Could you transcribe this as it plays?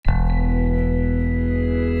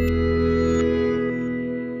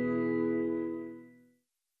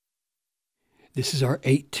This is our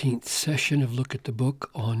 18th session of Look at the Book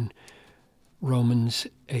on Romans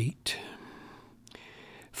 8.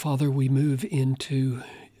 Father, we move into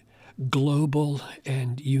global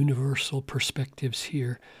and universal perspectives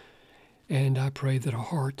here, and I pray that our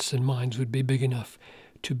hearts and minds would be big enough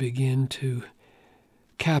to begin to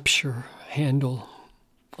capture, handle,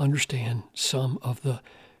 understand some of the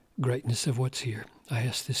greatness of what's here. I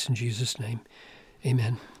ask this in Jesus' name.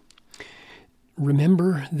 Amen.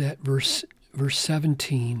 Remember that verse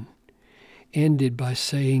 17 ended by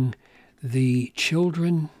saying, the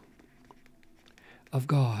children of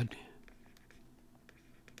God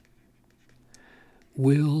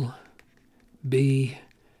will be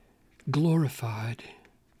glorified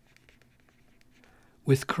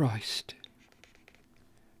with Christ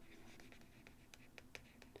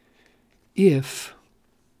if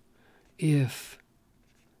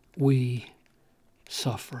we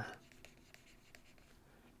suffer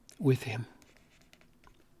with him.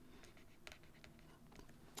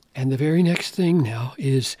 And the very next thing now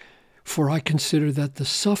is, for I consider that the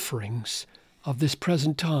sufferings of this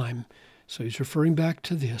present time, so he's referring back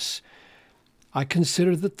to this, I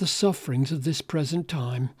consider that the sufferings of this present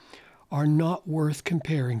time are not worth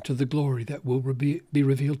comparing to the glory that will be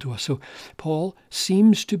revealed to us. So Paul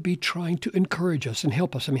seems to be trying to encourage us and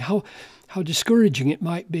help us. I mean, how discouraging it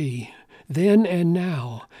might be then and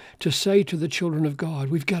now to say to the children of God,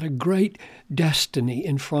 we've got a great destiny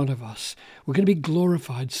in front of us. We're going to be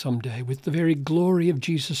glorified someday with the very glory of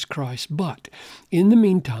Jesus Christ. But in the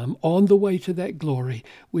meantime, on the way to that glory,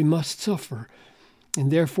 we must suffer.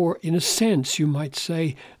 And therefore, in a sense, you might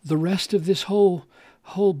say the rest of this whole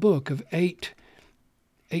book of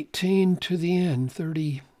 18 to the end,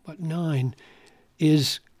 9,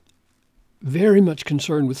 is very much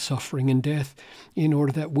concerned with suffering and death in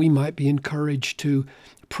order that we might be encouraged to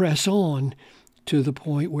press on to the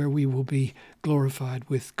point where we will be glorified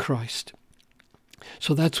with Christ.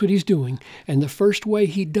 So that's what he's doing. And the first way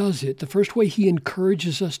he does it, the first way he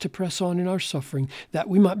encourages us to press on in our suffering, that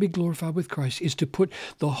we might be glorified with Christ, is to put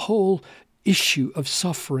the whole issue of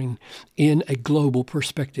suffering in a global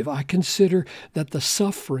perspective. I consider that the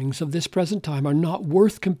sufferings of this present time are not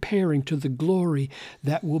worth comparing to the glory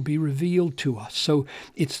that will be revealed to us. So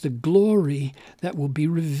it's the glory that will be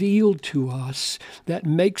revealed to us that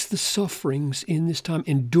makes the sufferings in this time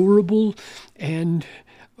endurable and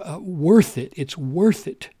worth it. It's worth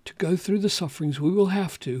it to go through the sufferings we will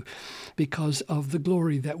have to because of the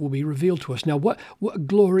glory that will be revealed to us. Now, what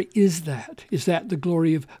glory is that? Is that the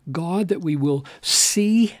glory of God that we will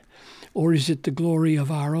see, or is it the glory of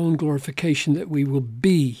our own glorification that we will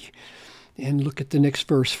be? And look at the next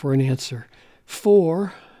verse for an answer.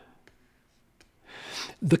 For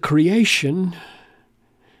the creation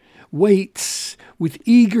waits with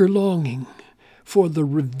eager longing for the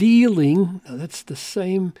revealing, now that's the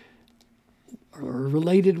same or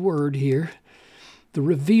related word here, the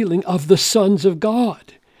revealing of the sons of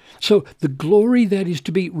God. So the glory that is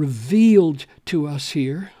to be revealed to us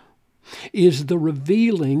here is the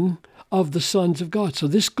revealing of the sons of God. So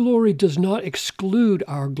this glory does not exclude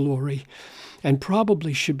our glory, and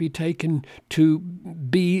probably should be taken to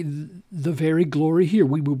be the very glory here.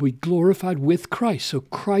 We will be glorified with Christ. So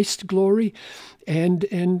Christ's glory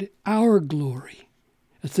and our glory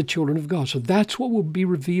as the children of God. So that's what will be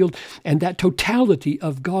revealed, and that totality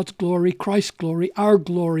of God's glory, Christ's glory, our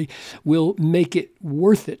glory will make it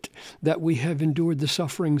worth it that we have endured the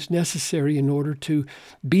sufferings necessary in order to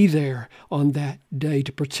be there on that day,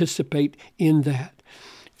 to participate in that.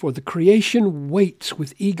 For the creation waits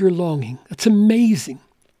with eager longing. That's amazing.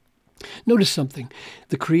 Notice something.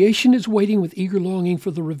 The creation is waiting with eager longing for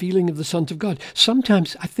the revealing of the sons of God.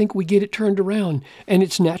 Sometimes I think we get it turned around, and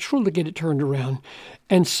it's natural to get it turned around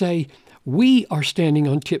and say, we are standing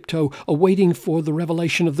on tiptoe, awaiting for the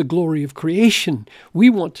revelation of the glory of creation. We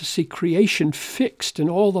want to see creation fixed and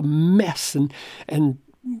all the mess and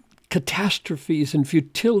catastrophes and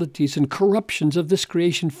futilities and corruptions of this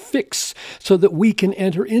creation fixed so that we can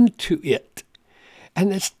enter into it. And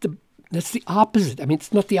that's the opposite. I mean,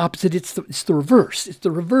 it's not the opposite, it's the reverse. It's the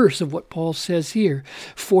reverse of what Paul says here.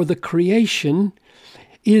 For the creation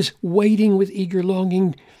is waiting with eager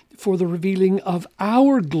longing for the revealing of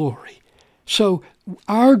our glory. So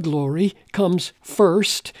our glory comes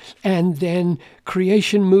first, and then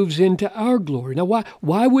creation moves into our glory. Now,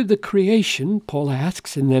 why would the creation, Paul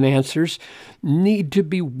asks and then answers, need to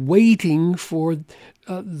be waiting for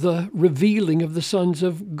the revealing of the sons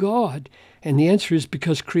of God? And the answer is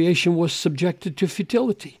because creation was subjected to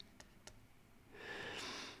futility.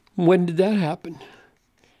 When did that happen?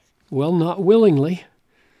 Well, not willingly.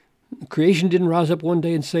 Creation didn't rise up one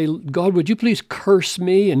day and say, God, would you please curse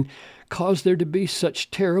me and caused there to be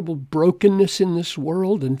such terrible brokenness in this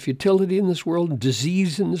world and futility in this world and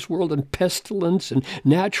disease in this world and pestilence and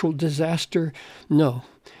natural disaster? No.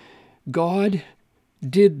 God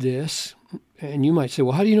did this. And you might say,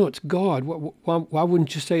 well, how do you know it's God? Why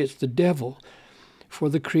wouldn't you say it's the devil? For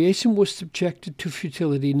the creation was subjected to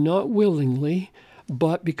futility, not willingly,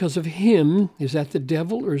 but because of him. Is that the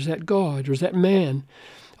devil or is that God or is that man?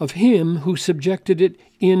 Of him who subjected it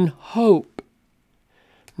in hope.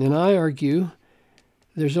 And I argue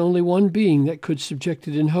there's only one being that could subject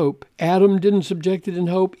it in hope. Adam didn't subject it in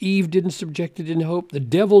hope. Eve didn't subject it in hope. The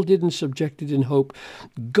devil didn't subject it in hope.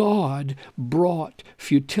 God brought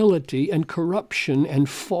futility and corruption and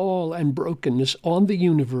fall and brokenness on the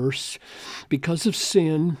universe because of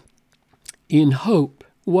sin in hope.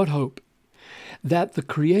 What hope? That the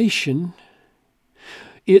creation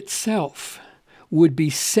itself would be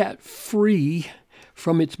set free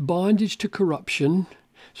from its bondage to corruption.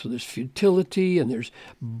 So there's futility and there's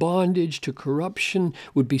bondage to corruption,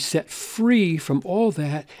 would be set free from all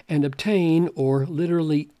that and obtain, or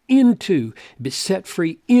literally be set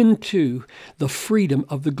free into the freedom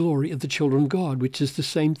of the glory of the children of God, which is the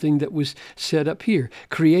same thing that was said up here.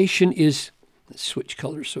 Creation is, let's switch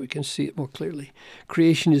colors so we can see it more clearly.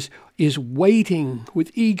 Creation is waiting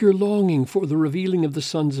with eager longing for the revealing of the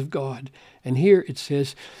sons of God. And here it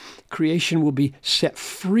says, creation will be set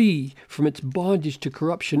free from its bondage to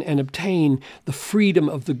corruption and obtain the freedom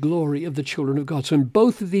of the glory of the children of God. So in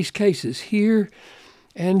both of these cases, here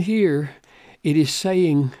and here, it is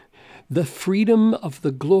saying the freedom of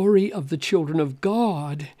the glory of the children of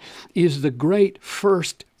God is the great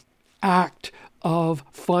first act of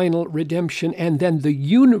final redemption, and then the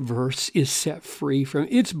universe is set free from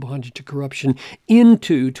its bondage to corruption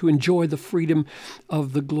to enjoy the freedom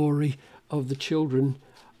of the glory of the children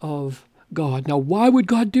of God. Now, why would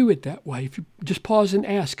God do it that way? If you just pause and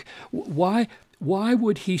ask, why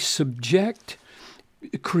would he subject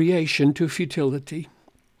creation to futility?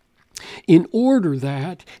 In order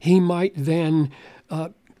that he might then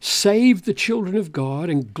save the children of God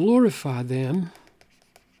and glorify them,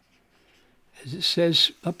 as it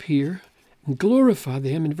says up here, glorify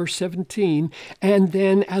them in verse 17, and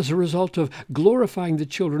then as a result of glorifying the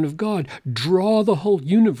children of God, draw the whole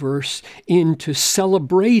universe into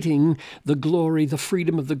celebrating the glory, the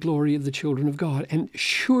freedom of the glory of the children of God. And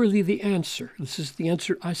surely the answer, this is the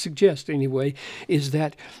answer I suggest anyway, is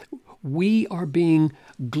that we are being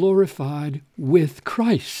glorified with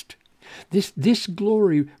Christ. This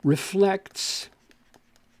glory reflects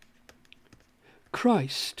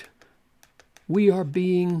Christ. We are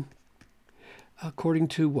being, according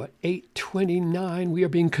to 8:29, we are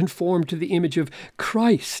being conformed to the image of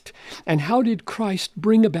Christ. And how did Christ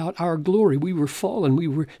bring about our glory? We were fallen, we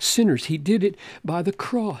were sinners. He did it by the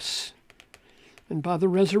cross and by the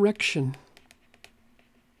resurrection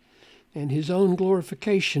and his own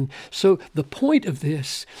glorification. So the point of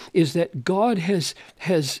this is that God has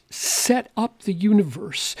set up the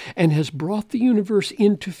universe and has brought the universe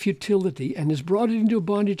into futility and has brought it into a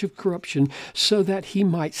bondage of corruption so that he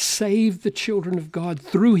might save the children of God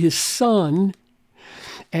through his Son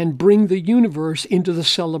and bring the universe into the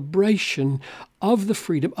celebration of the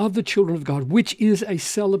freedom of the children of God, which is a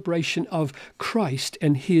celebration of Christ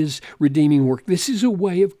and his redeeming work. This is a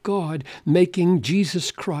way of God making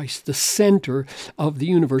Jesus Christ the center of the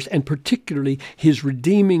universe, and particularly his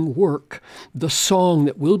redeeming work, the song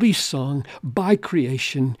that will be sung by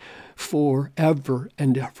creation forever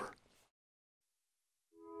and ever.